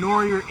to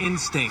ignore your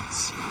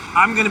instincts.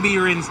 I'm going to be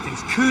your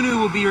instincts. Kunu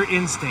will be your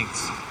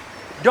instincts.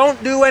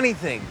 Don't do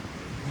anything.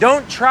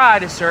 Don't try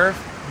to surf.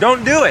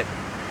 Don't do it.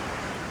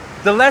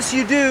 The less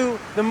you do,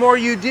 the more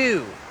you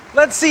do.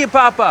 Let's see it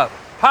pop up.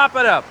 Pop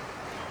it up.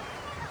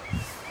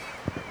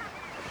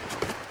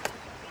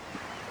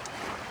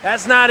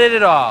 That's not it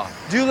at all.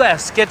 Do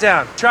less. Get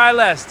down. Try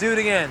less. Do it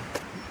again.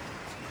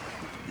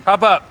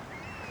 Pop up.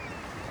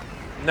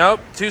 Nope.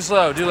 Too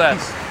slow. Do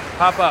less.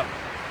 Pop up.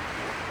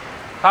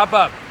 Pop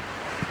up.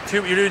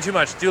 You're doing too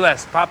much. Do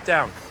less. Pop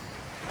down.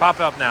 Pop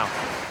up now.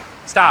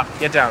 Stop.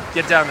 Get down.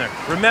 Get down there.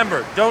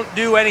 Remember, don't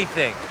do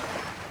anything.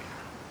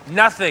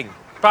 Nothing.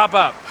 Pop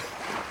up.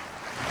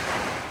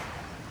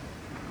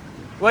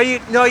 Well, you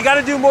got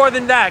to do more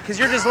than that because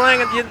you're just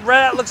laying.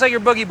 That looks like you're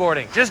boogie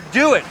boarding. Just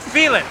do it.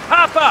 Feel it.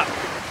 Pop up.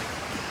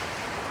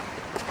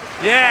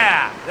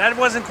 Yeah, that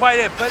wasn't quite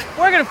it, but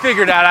we're going to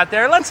figure it out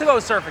there. Let's go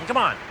surfing. Come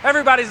on.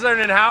 Everybody's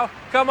learning how.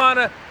 Come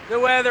on. The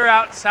weather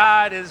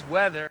outside is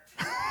weather.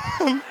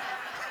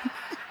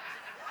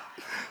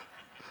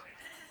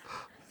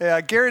 Yeah,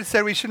 Garrett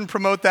said we shouldn't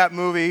promote that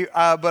movie,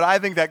 but I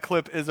think that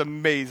clip is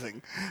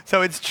amazing.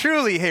 So it's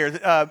truly here,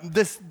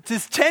 this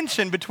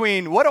tension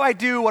between what do I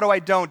do, what do I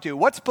don't do,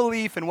 what's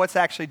belief and what's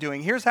actually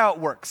doing. Here's how it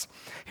works.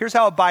 Here's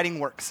how abiding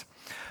works.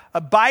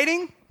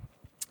 Abiding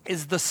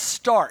is the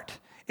start.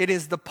 It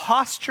is the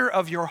posture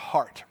of your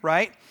heart,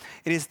 right?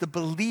 It is the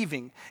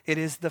believing. It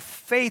is the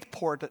faith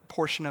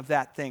portion of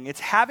that thing.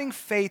 It's having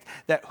faith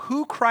that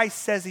who Christ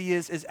says he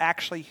is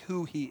actually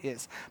who he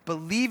is.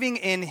 Believing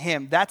in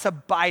him. That's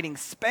abiding,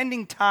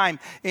 spending time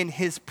in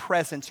his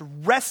presence,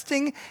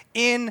 resting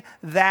in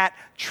that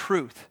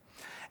truth.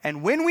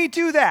 And when we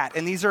do that,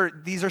 and these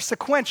are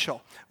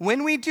sequential,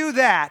 when we do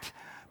that,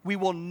 we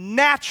will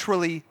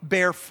naturally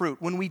bear fruit.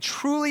 When we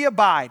truly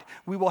abide,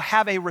 we will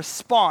have a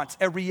response,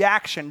 a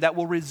reaction that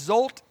will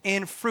result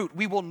in fruit.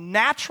 We will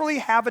naturally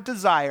have a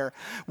desire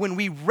when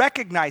we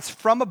recognize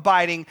from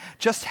abiding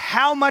just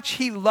how much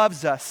he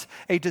loves us,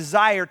 a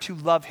desire to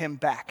love him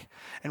back.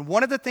 And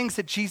one of the things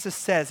that Jesus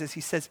says is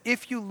he says,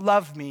 if you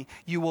love me,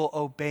 you will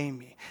obey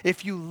me.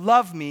 If you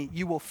love me,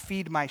 you will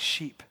feed my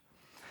sheep.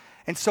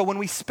 And so when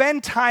we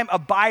spend time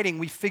abiding,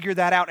 we figure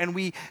that out and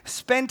we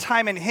spend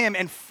time in him.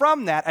 And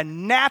from that, a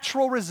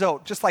natural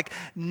result, just like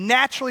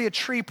naturally a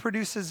tree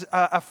produces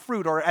a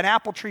fruit or an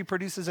apple tree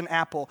produces an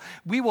apple,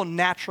 we will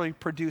naturally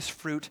produce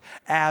fruit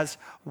as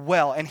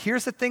well. And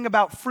here's the thing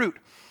about fruit.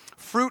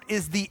 Fruit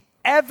is the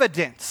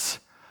evidence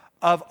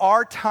of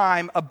our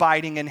time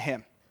abiding in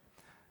him.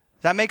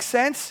 Does that make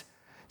sense?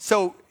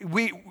 So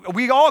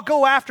we all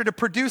go after to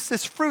produce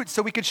this fruit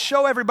so we could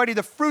show everybody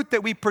the fruit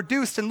that we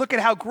produced and look at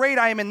how great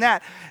I am in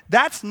that.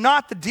 That's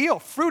not the deal.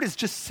 Fruit is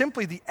just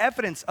simply the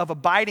evidence of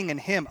abiding in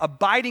him.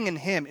 Abiding in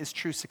him is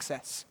true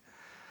success.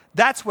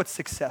 That's what's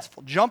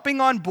successful.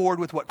 Jumping on board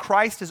with what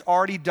Christ has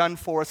already done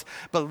for us,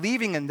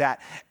 believing in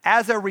that.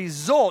 As a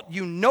result,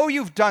 you know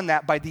you've done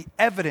that by the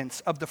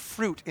evidence of the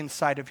fruit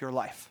inside of your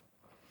life.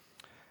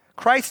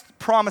 Christ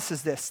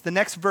promises this. The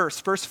next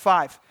verse, verse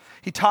 5,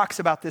 he talks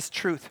about this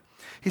truth.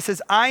 He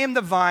says, I am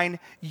the vine,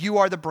 you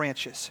are the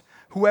branches.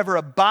 Whoever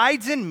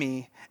abides in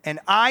me and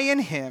I in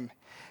him,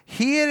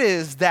 he it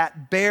is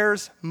that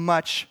bears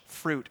much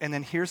fruit. And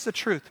then here's the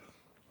truth.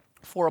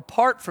 For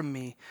apart from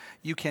me,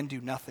 you can do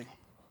nothing.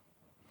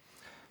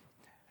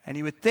 And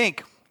you would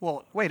think,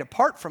 well, wait,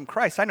 apart from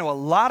Christ, I know a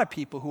lot of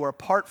people who are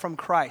apart from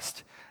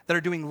Christ that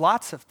are doing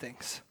lots of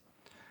things.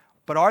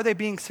 But are they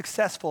being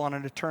successful on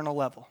an eternal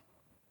level?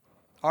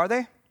 Are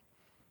they?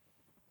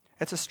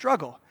 It's a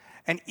struggle.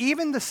 And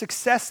even the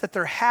success that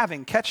they're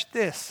having, catch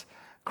this,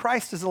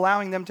 Christ is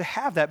allowing them to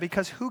have that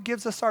because who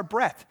gives us our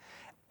breath?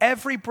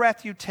 Every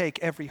breath you take,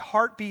 every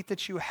heartbeat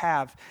that you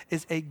have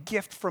is a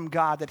gift from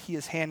God that he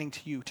is handing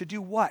to you. To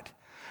do what?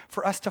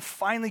 For us to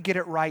finally get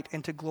it right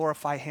and to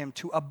glorify him,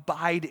 to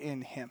abide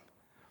in him.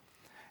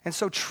 And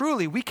so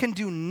truly, we can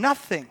do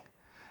nothing.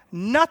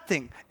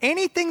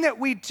 Anything that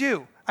we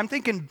do. I'm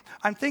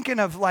thinking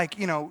of like,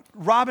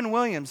 Robin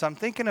Williams. I'm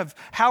thinking of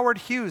Howard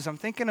Hughes. I'm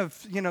thinking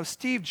of,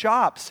 Steve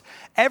Jobs.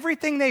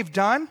 Everything they've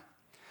done,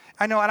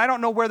 I know, and I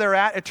don't know where they're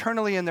at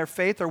eternally in their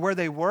faith or where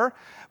they were,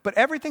 but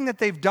everything that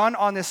they've done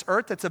on this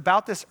earth that's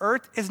about this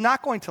earth is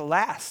not going to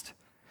last.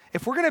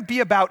 If we're going to be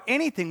about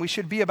anything, we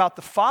should be about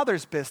the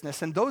Father's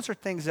business, and those are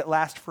things that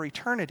last for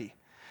eternity.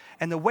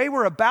 And the way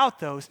we're about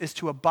those is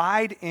to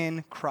abide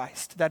in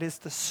Christ. That is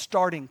the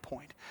starting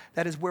point.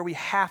 That is where we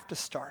have to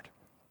start.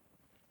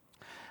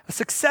 A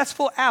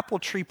successful apple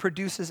tree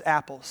produces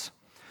apples.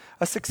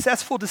 A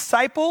successful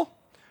disciple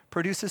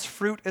produces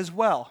fruit as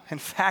well. In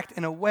fact,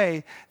 in a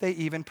way, they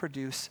even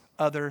produce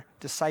other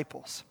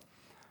disciples.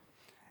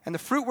 And the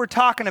fruit we're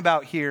talking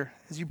about here,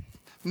 as you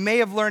may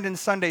have learned in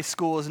Sunday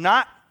school, is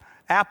not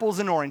apples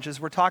and oranges.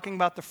 We're talking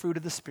about the fruit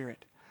of the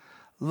Spirit.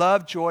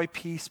 Love, joy,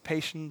 peace,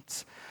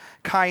 patience,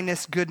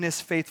 kindness,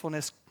 goodness,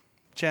 faithfulness,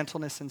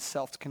 gentleness, and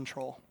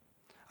self-control.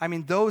 I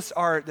mean, those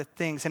are the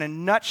things. In a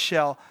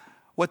nutshell,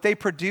 what they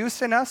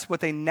produce in us,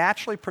 what they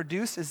naturally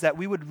produce, is that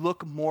we would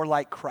look more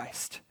like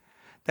Christ,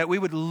 that we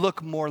would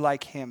look more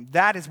like him.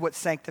 That is what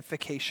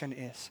sanctification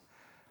is.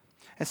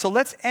 And so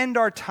let's end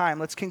our time,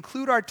 let's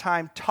conclude our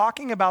time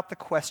talking about the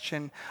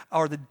question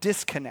or the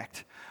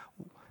disconnect.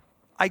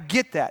 I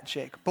get that,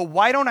 Jake, but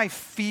why don't I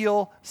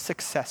feel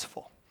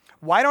successful?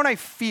 Why don't I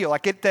feel? I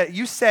get that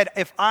you said,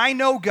 if I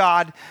know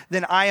God,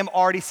 then I am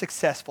already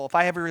successful. If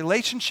I have a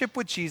relationship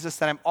with Jesus,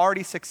 then I'm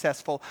already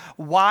successful.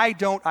 Why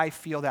don't I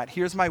feel that?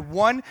 Here's my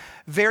one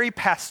very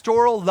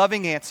pastoral,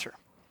 loving answer.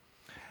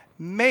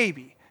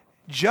 Maybe,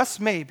 just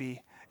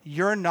maybe,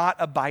 you're not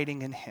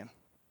abiding in him.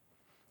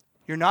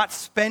 You're not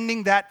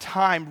spending that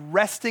time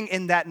resting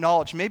in that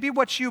knowledge. Maybe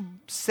what you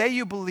say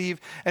you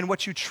believe and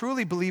what you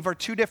truly believe are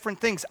two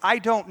different things. I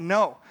don't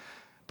know.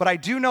 But I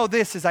do know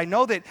this, is I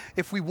know that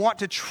if we want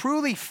to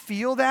truly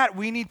feel that,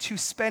 we need to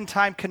spend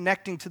time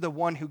connecting to the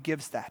one who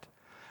gives that.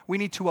 We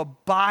need to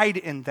abide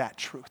in that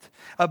truth.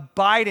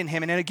 Abide in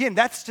him. And again,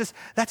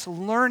 that's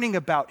learning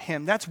about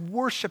him. That's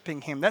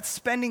worshiping him. That's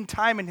spending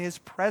time in his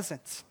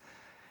presence.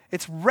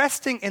 It's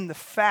resting in the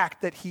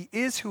fact that he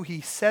is who he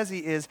says he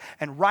is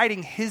and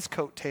riding his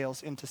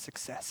coattails into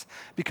success.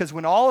 Because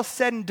when all is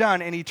said and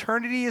done and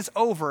eternity is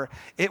over,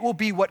 it will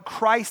be what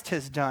Christ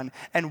has done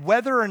and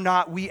whether or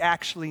not we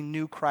actually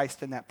knew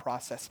Christ in that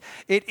process.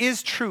 It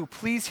is true,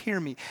 please hear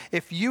me.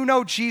 If you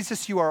know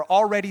Jesus, you are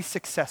already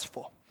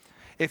successful.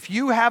 If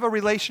you have a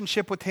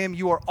relationship with him,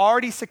 you are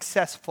already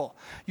successful.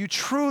 You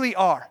truly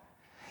are.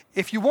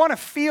 If you want to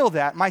feel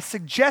that, my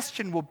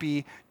suggestion will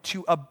be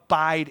to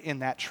abide in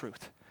that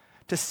truth.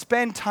 To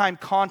spend time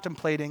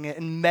contemplating it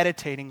and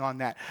meditating on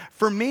that.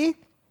 For me,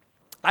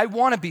 I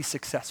want to be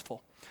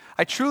successful.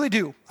 I truly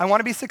do. I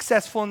want to be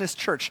successful in this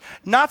church.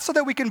 Not so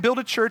that we can build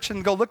a church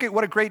and go, look at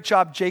what a great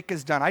job Jake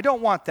has done. I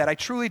don't want that. I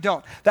truly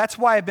don't. That's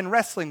why I've been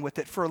wrestling with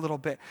it for a little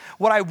bit.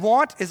 What I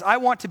want is I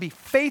want to be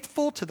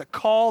faithful to the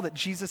call that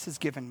Jesus has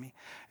given me.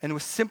 And it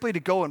was simply to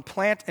go and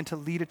plant and to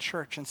lead a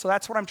church. And so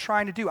that's what I'm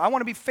trying to do. I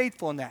want to be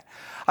faithful in that.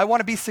 I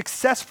want to be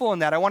successful in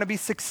that. I want to be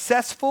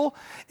successful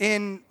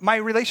in my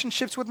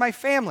relationships with my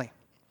family.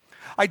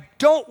 I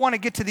don't want to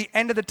get to the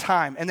end of the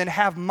time and then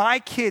have my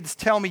kids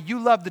tell me, you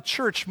love the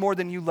church more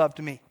than you loved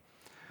me.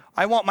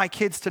 I want my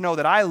kids to know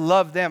that I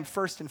love them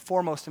first and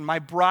foremost, and my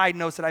bride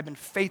knows that I've been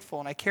faithful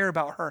and I care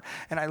about her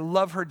and I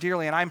love her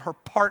dearly and I'm her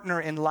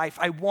partner in life.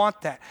 I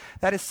want that.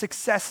 That is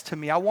success to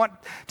me. I want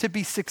to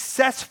be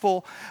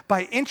successful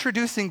by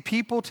introducing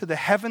people to the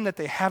heaven that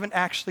they haven't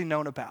actually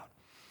known about.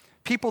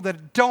 People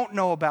that don't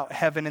know about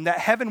heaven, and that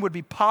heaven would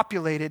be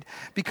populated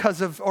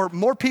because of, or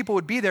more people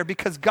would be there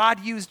because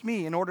God used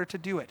me in order to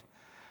do it.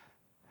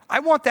 I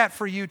want that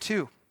for you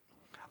too.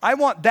 I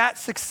want that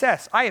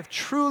success. I have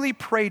truly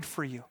prayed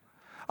for you.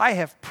 I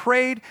have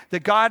prayed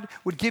that God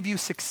would give you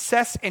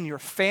success in your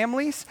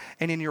families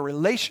and in your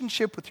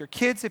relationship with your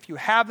kids, if you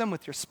have them,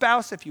 with your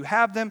spouse, if you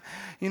have them.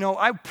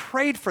 I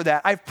prayed for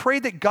that. I've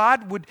prayed that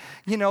God would,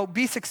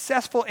 be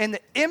successful in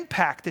the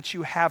impact that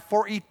you have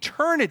for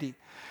eternity.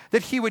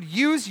 That he would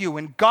use you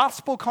in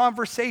gospel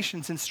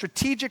conversations and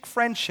strategic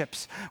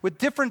friendships with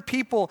different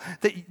people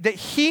that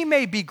he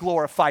may be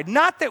glorified.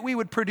 Not that we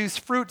would produce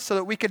fruit so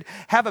that we could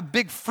have a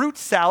big fruit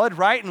salad,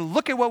 right? And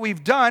look at what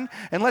we've done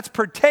and let's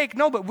partake.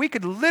 No, but we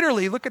could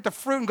literally look at the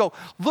fruit and go,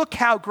 look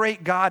how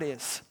great God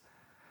is.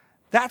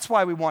 That's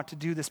why we want to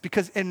do this,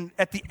 because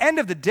at the end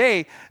of the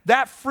day,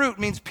 that fruit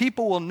means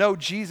people will know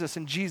Jesus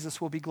and Jesus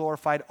will be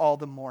glorified all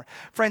the more.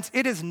 Friends,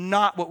 it is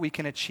not what we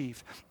can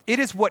achieve. It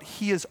is what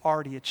he has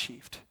already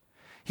achieved.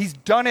 He's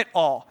done it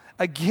all.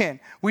 Again,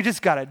 we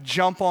just got to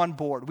jump on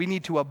board. We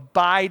need to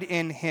abide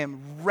in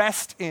him,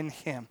 rest in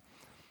him.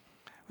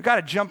 We got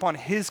to jump on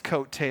his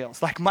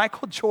coattails. Like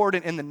Michael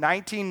Jordan in the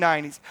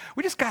 1990s,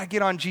 we just got to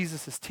get on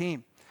Jesus'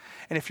 team.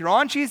 And if you're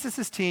on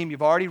Jesus' team,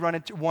 you've already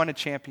won a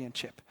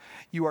championship.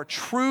 You are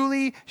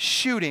truly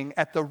shooting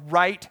at the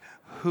right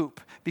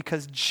hoop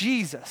because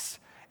Jesus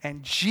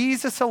and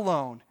Jesus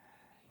alone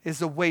is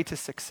the way to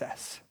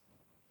success.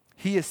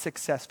 He is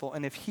successful,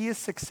 and if he is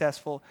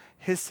successful,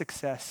 his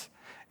success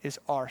is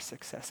our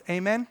success.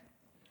 Amen?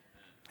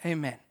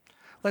 Amen.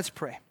 Let's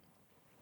pray.